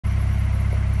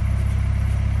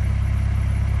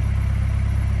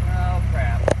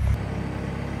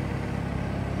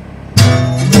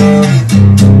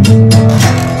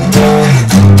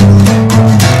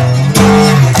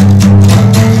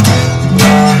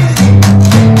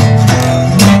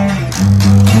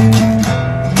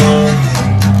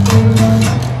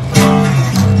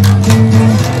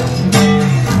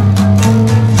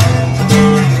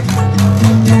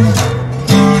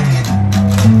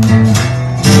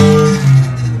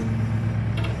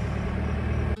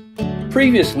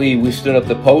Previously, we stood up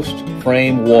the post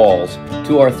frame walls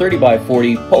to our 30 by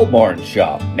 40 pole barn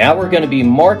shop. Now we're going to be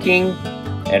marking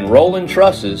and rolling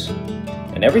trusses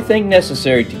and everything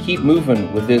necessary to keep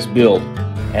moving with this build.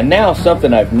 And now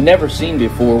something I've never seen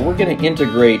before, we're going to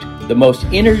integrate the most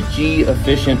energy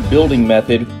efficient building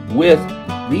method with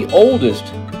the oldest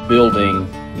building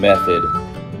method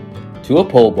to a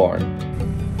pole barn.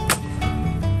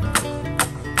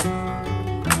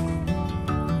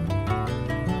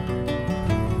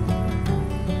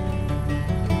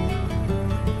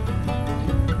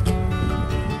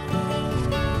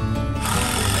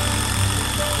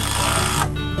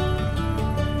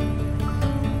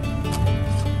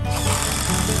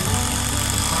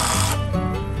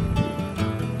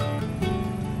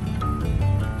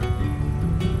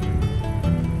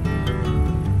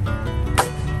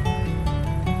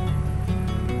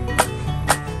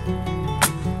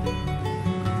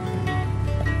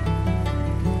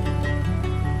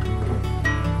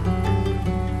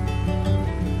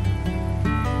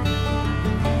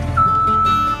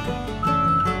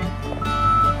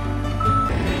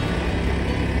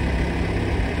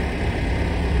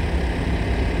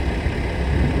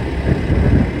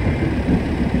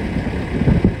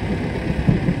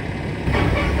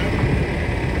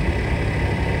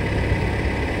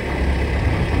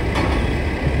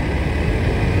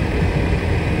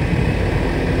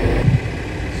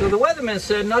 So the weatherman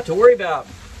said not to worry about,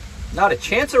 not a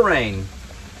chance of rain.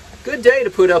 Good day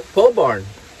to put up a pole barn.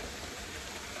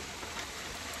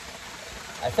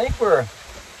 I think we're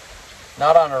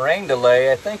not on a rain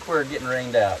delay. I think we're getting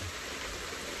rained out.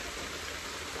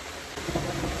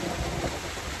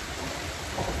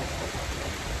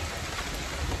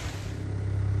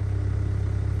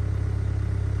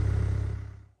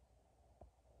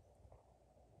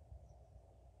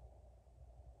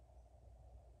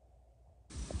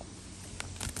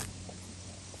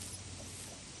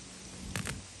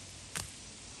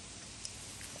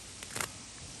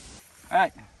 All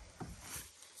right,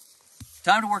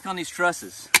 time to work on these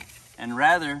trusses. And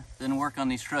rather than work on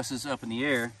these trusses up in the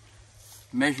air,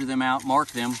 measure them out, mark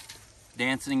them,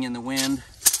 dancing in the wind,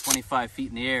 25 feet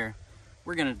in the air,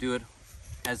 we're gonna do it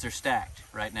as they're stacked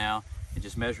right now and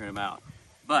just measuring them out.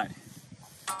 But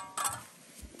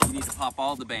you need to pop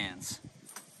all the bands.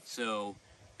 So,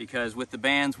 because with the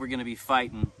bands, we're gonna be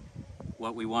fighting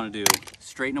what we wanna do.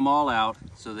 Straighten them all out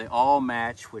so they all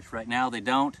match, which right now they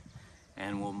don't.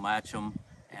 And we'll match them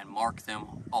and mark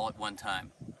them all at one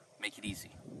time. Make it easy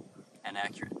and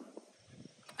accurate.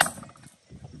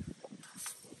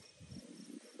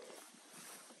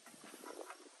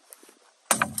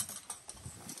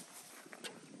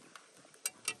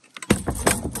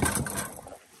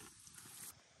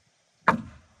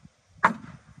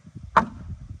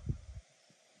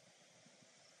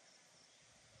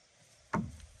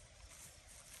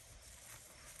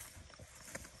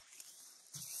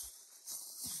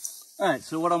 All right,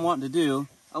 so what I'm wanting to do,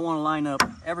 I want to line up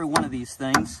every one of these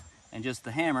things, and just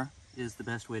the hammer is the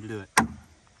best way to do it.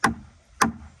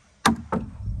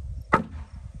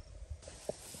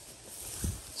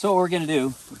 So what we're going to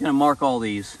do, we're going to mark all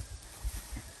these.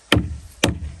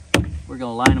 We're going to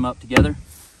line them up together.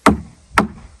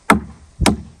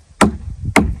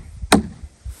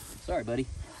 Sorry, buddy.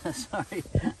 Sorry.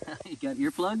 You got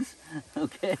earplugs?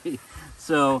 Okay.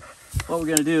 So what we're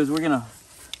going to do is we're going to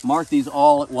mark these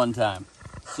all at one time.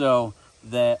 So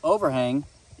the overhang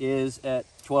is at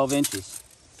 12 inches.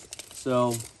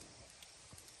 So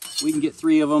we can get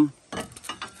 3 of them.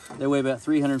 They weigh about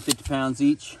 350 pounds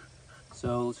each.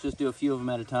 So let's just do a few of them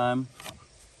at a time.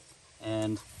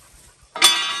 And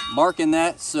marking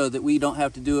that so that we don't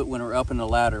have to do it when we're up in the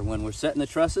ladder. When we're setting the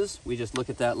trusses, we just look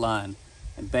at that line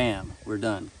and bam, we're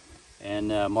done. And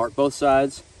mark both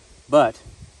sides. But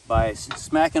by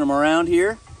smacking them around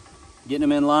here, getting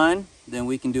them in line, then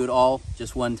we can do it all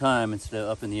just one time instead of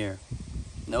up in the air.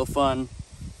 No fun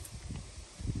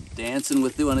dancing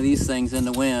with one of these things in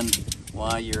the wind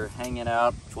while you're hanging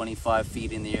out 25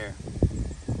 feet in the air.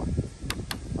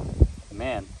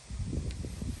 Man,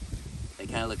 they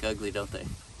kind of look ugly, don't they?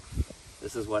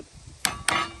 This is what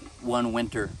one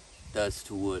winter does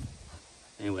to wood.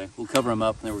 Anyway, we'll cover them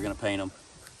up and then we're going to paint them.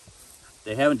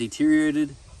 They haven't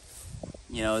deteriorated.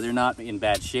 You know, they're not in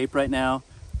bad shape right now.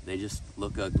 They just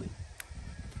look ugly.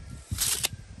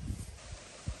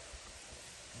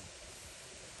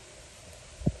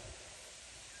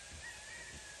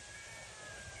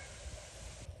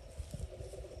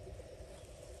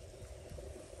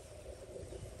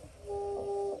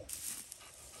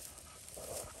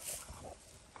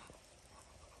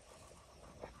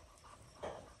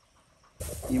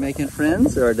 You making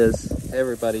friends, or does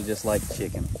everybody just like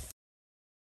chicken?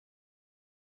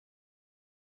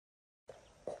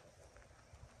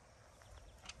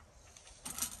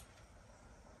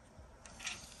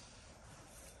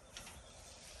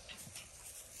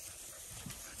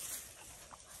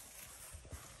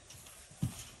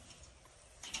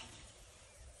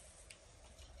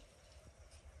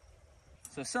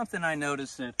 So something I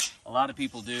noticed that a lot of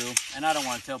people do, and I don't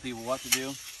want to tell people what to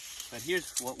do, but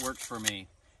here's what works for me,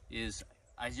 is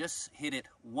I just hit it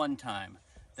one time.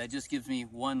 That just gives me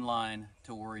one line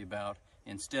to worry about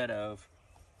instead of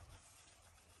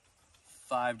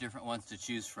 5 different ones to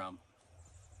choose from.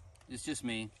 It's just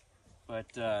me, but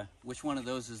which one of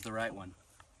those is the right one?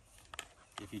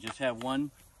 If you just have one,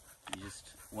 you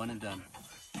just one and done.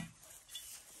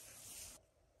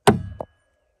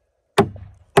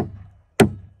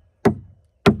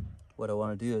 What I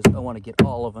want to do is I want to get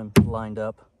all of them lined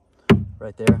up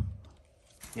right there.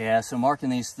 Yeah, so marking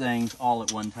these things all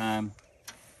at one time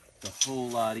is a whole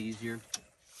lot easier.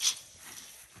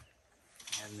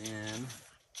 And then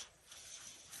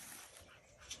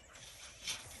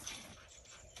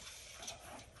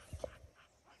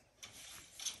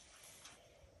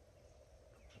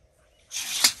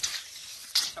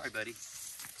sorry, buddy.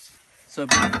 So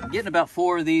getting about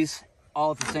 4 of these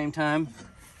all at the same time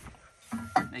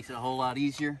makes it a whole lot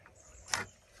easier.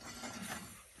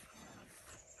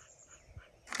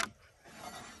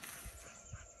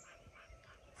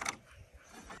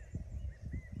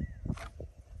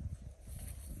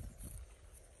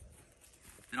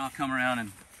 Then I'll come around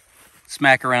and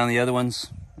smack around the other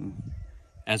ones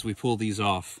as we pull these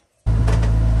off.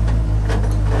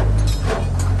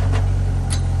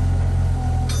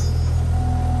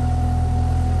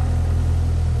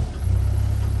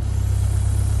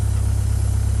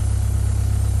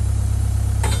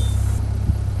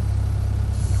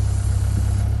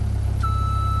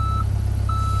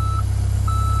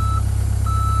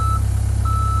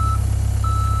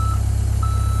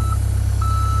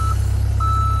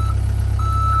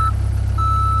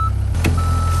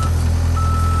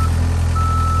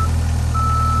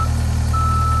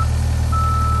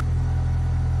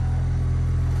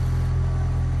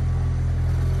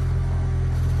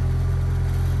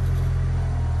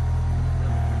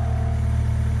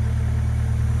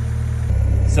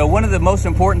 So one of the most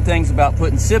important things about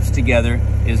putting SIPs together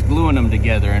is gluing them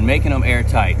together and making them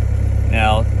airtight.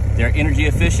 Now, they're energy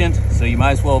efficient, so you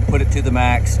might as well put it to the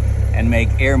max and make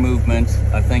air movement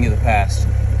a thing of the past.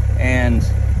 And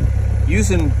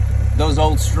using those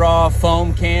old straw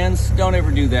foam cans, don't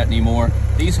ever do that anymore.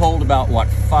 These hold about what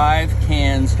 5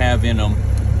 cans have in them,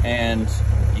 and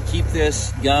you keep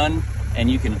this gun and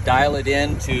you can dial it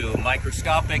in to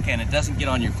microscopic and it doesn't get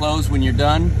on your clothes when you're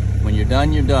done. When you're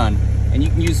done, you're done. And you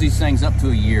can use these things up to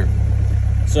a year.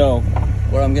 So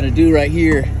what I'm gonna do right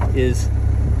here is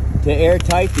to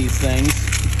airtight these things,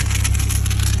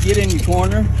 get in your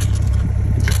corner,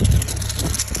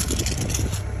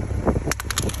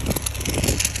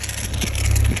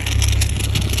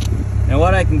 and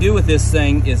what I can do with this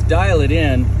thing is dial it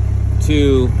in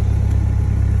to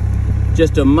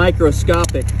just a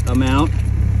microscopic amount.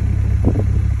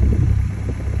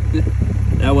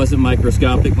 That wasn't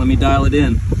microscopic, let me dial it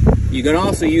in. You can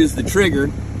also use the trigger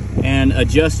and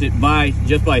adjust it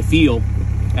just by feel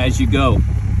as you go.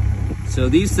 So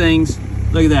these things,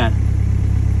 look at that.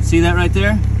 See that right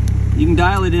there? You can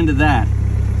dial it into that,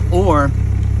 or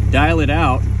dial it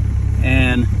out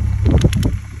and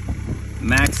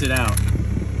max it out.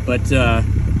 But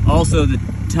also the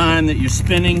time that you're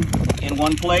spinning in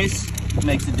one place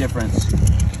makes a difference.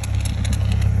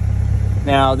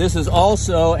 Now this is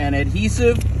also an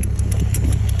adhesive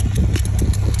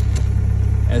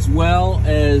as well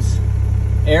as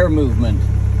air movement.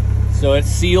 So it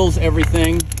seals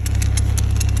everything.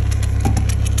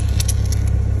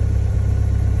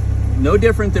 No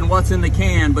different than what's in the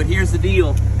can, but here's the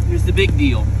deal. Here's the big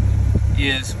deal,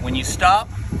 is when you stop,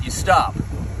 you stop.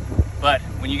 But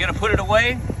when you're gonna put it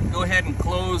away, go ahead and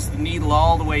close the needle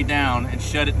all the way down and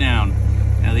shut it down.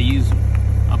 Now they use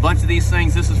a bunch of these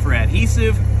things. This is for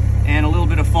adhesive and a little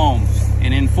bit of foam.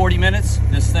 And in 40 minutes,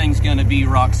 this thing's gonna be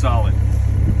rock solid.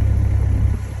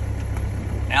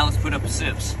 Now let's put up the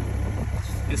SIPs.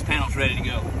 This panel's ready to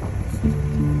go.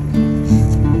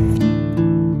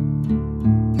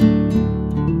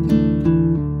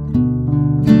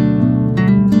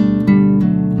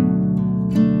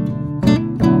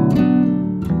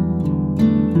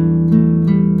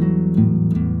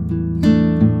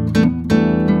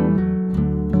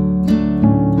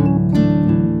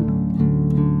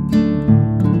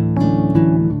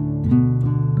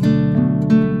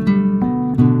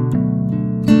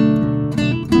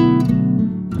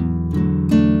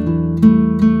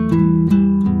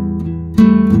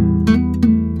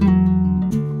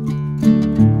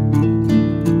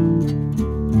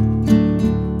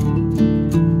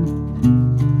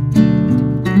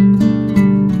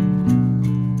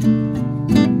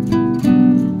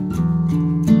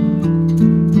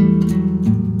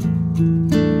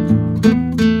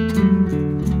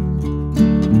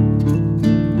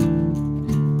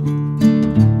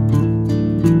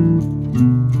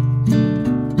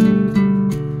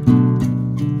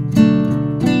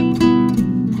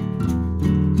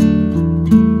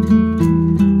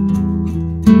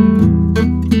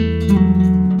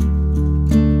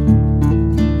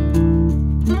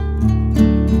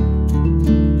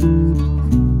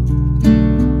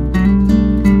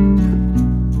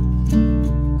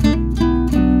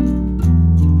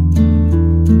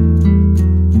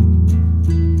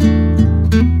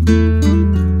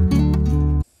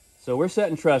 So we're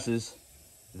setting trusses.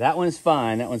 That one is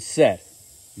fine, that one's set.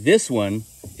 This one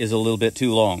is a little bit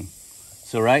too long.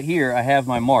 So right here, I have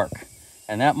my mark,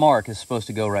 and that mark is supposed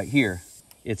to go right here.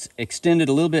 It's extended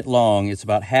a little bit long. It's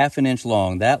about 1/2 inch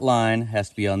long. That line has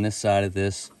to be on this side of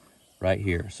this right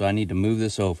here. So I need to move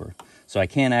this over. So I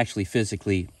can't actually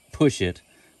physically push it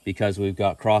because we've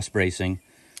got cross bracing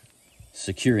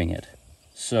securing it.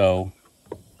 So,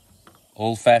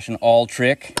 old-fashioned awl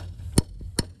trick.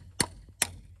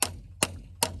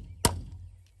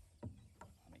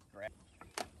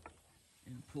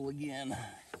 And pull again.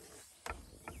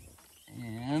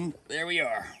 And there we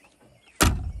are.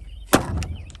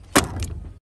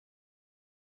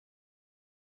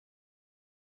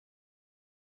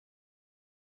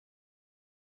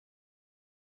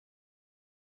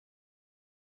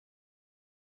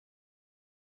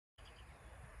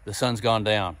 The sun's gone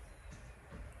down.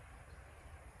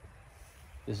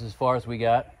 This is as far as we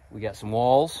got. We got some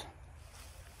walls.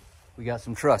 We got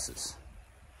some trusses.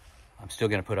 I'm still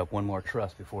gonna put up one more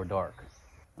truss before dark.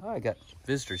 Oh, I got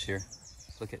visitors here.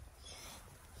 Look at.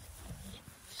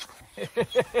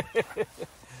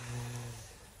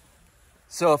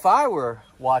 So if I were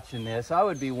watching this, I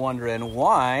would be wondering,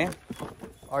 why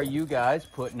are you guys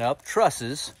putting up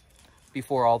trusses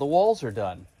before all the walls are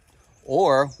done?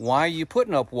 Or why are you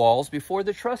putting up walls before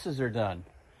the trusses are done?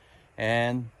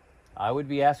 And I would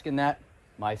be asking that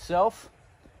myself,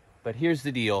 but here's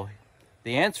the deal.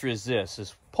 The answer is this: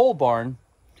 is pole barn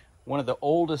one of the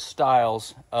oldest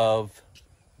styles of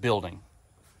building?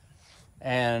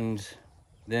 And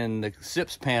then the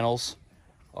SIPS panels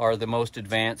are the most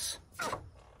advanced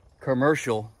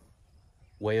commercial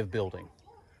way of building.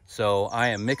 So I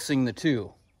am mixing the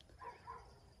two.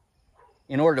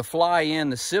 In order to fly in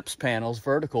the SIPS panels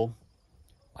vertical,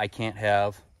 I can't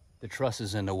have the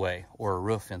trusses in the way or a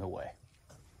roof in the way.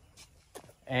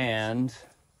 And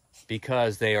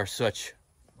because they are such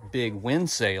big wind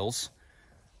sails,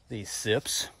 these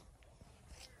SIPs,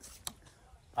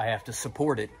 I have to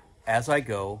support it as I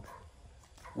go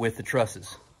with the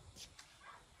trusses.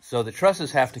 So the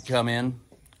trusses have to come in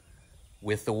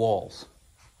with the walls.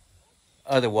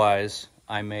 Otherwise,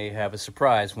 I may have a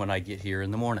surprise when I get here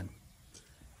in the morning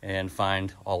and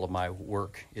find all of my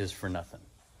work is for nothing.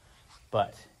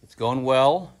 But it's going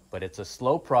well, but it's a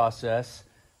slow process,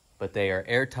 but they are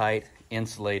airtight,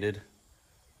 insulated.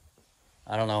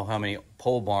 I don't know how many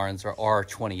pole barns are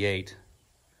R28,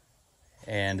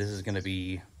 and this is gonna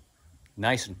be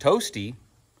nice and toasty.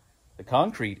 The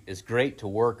concrete is great to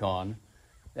work on.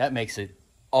 That makes it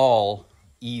all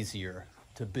easier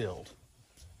to build.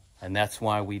 And that's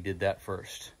why we did that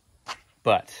first.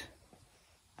 But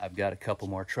I've got a couple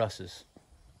more trusses,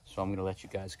 so I'm gonna let you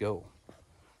guys go.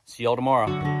 See y'all tomorrow.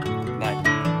 Good night.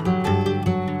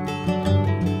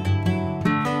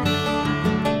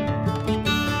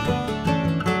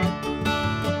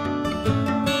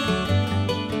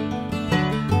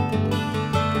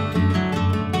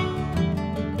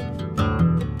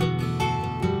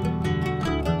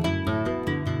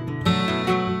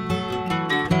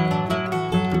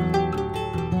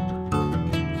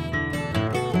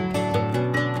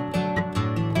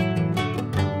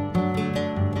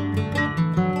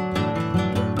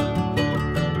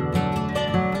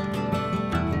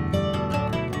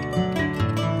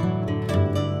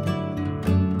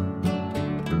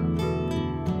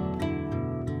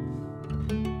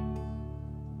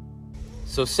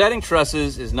 So setting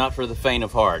trusses is not for the faint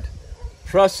of heart.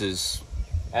 Trusses,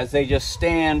 as they just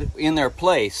stand in their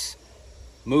place,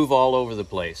 move all over the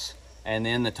place. And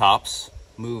then the tops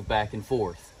move back and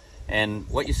forth. And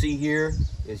what you see here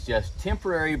is just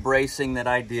temporary bracing that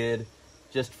I did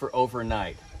just for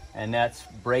overnight. And that's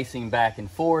bracing back and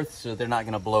forth so they're not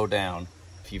gonna blow down.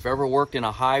 If you've ever worked in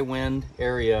a high wind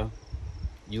area,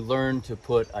 you learn to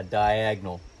put a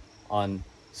diagonal on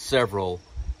several.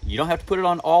 You don't have to put it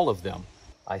on all of them.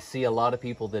 I see a lot of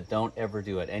people that don't ever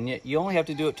do it, and yet you only have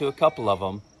to do it to a couple of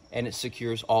them, and it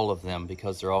secures all of them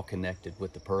because they're all connected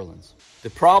with the purlins.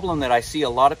 The problem that I see a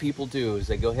lot of people do is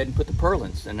they go ahead and put the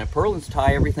purlins, and the purlins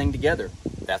tie everything together.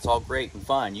 That's all great and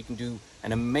fine. You can do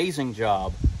an amazing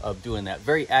job of doing that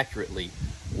very accurately.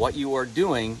 What you are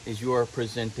doing is you are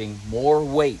presenting more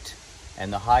weight,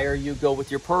 and the higher you go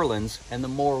with your purlins and the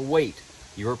more weight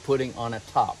you're putting on a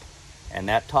top, and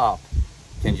that top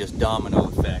can just domino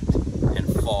effect and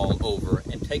fall over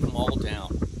and take them all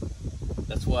down.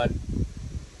 That's what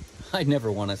I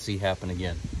never want to see happen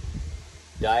again.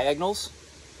 Diagonals,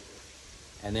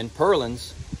 and then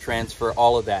purlins transfer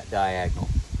all of that diagonal.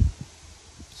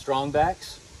 Strong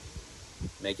backs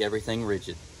make everything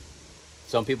rigid.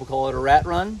 Some people call it a rat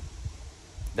run.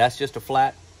 That's just a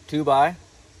flat 2x,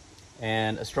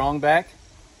 And a strong back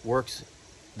works,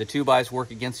 the 2x work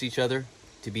against each other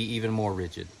to be even more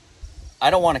rigid.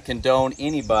 I don't want to condone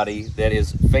anybody that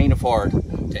is faint of heart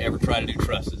to ever try to do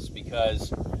trusses,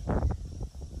 because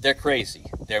they're crazy.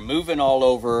 They're moving all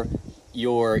over.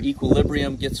 Your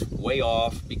equilibrium gets way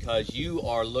off because you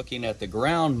are looking at the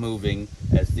ground moving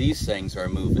as these things are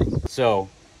moving. So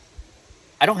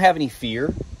I don't have any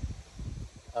fear.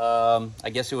 I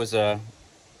guess it was June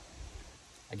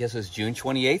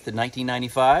 28th of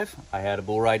 1995. I had a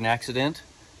bull riding accident,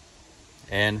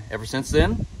 and ever since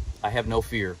then I have no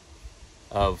fear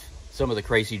of some of the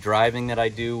crazy driving that I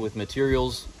do with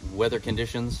materials, weather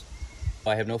conditions.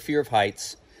 I have no fear of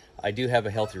heights. I do have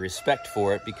a healthy respect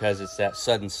for it because it's that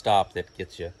sudden stop that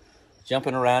gets you.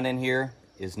 Jumping around in here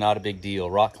is not a big deal.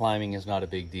 Rock climbing is not a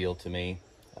big deal to me.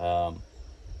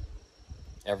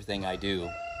 Everything I do.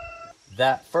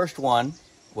 That first one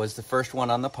was the first one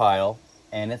on the pile,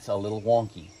 and it's a little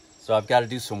wonky. So I've got to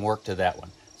do some work to that one.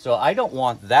 So I don't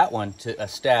want that one to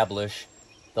establish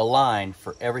the line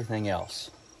for everything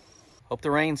else. Hope the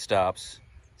rain stops.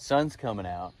 Sun's coming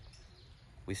out.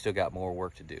 We still got more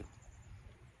work to do.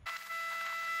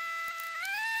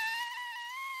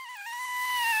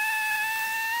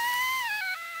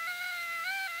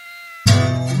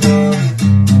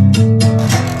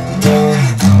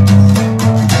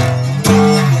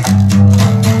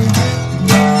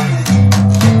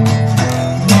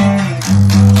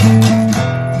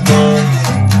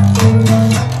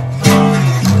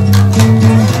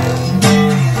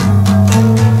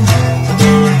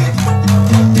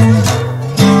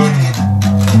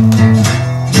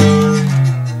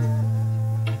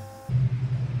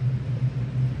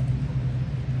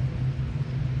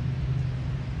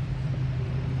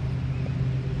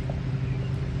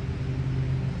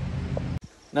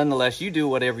 Nonetheless, you do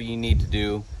whatever you need to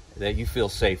do that you feel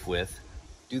safe with.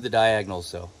 Do the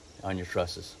diagonals though on your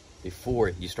trusses before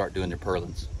you start doing your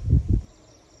purlins.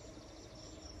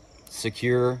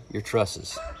 Secure your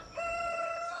trusses.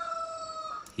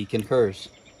 He concurs.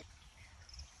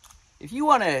 If you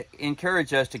want to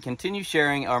encourage us to continue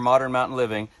sharing our modern mountain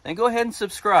living, then go ahead and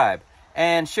subscribe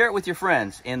and share it with your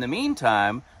friends. In the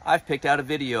meantime, I've picked out a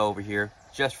video over here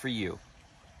just for you.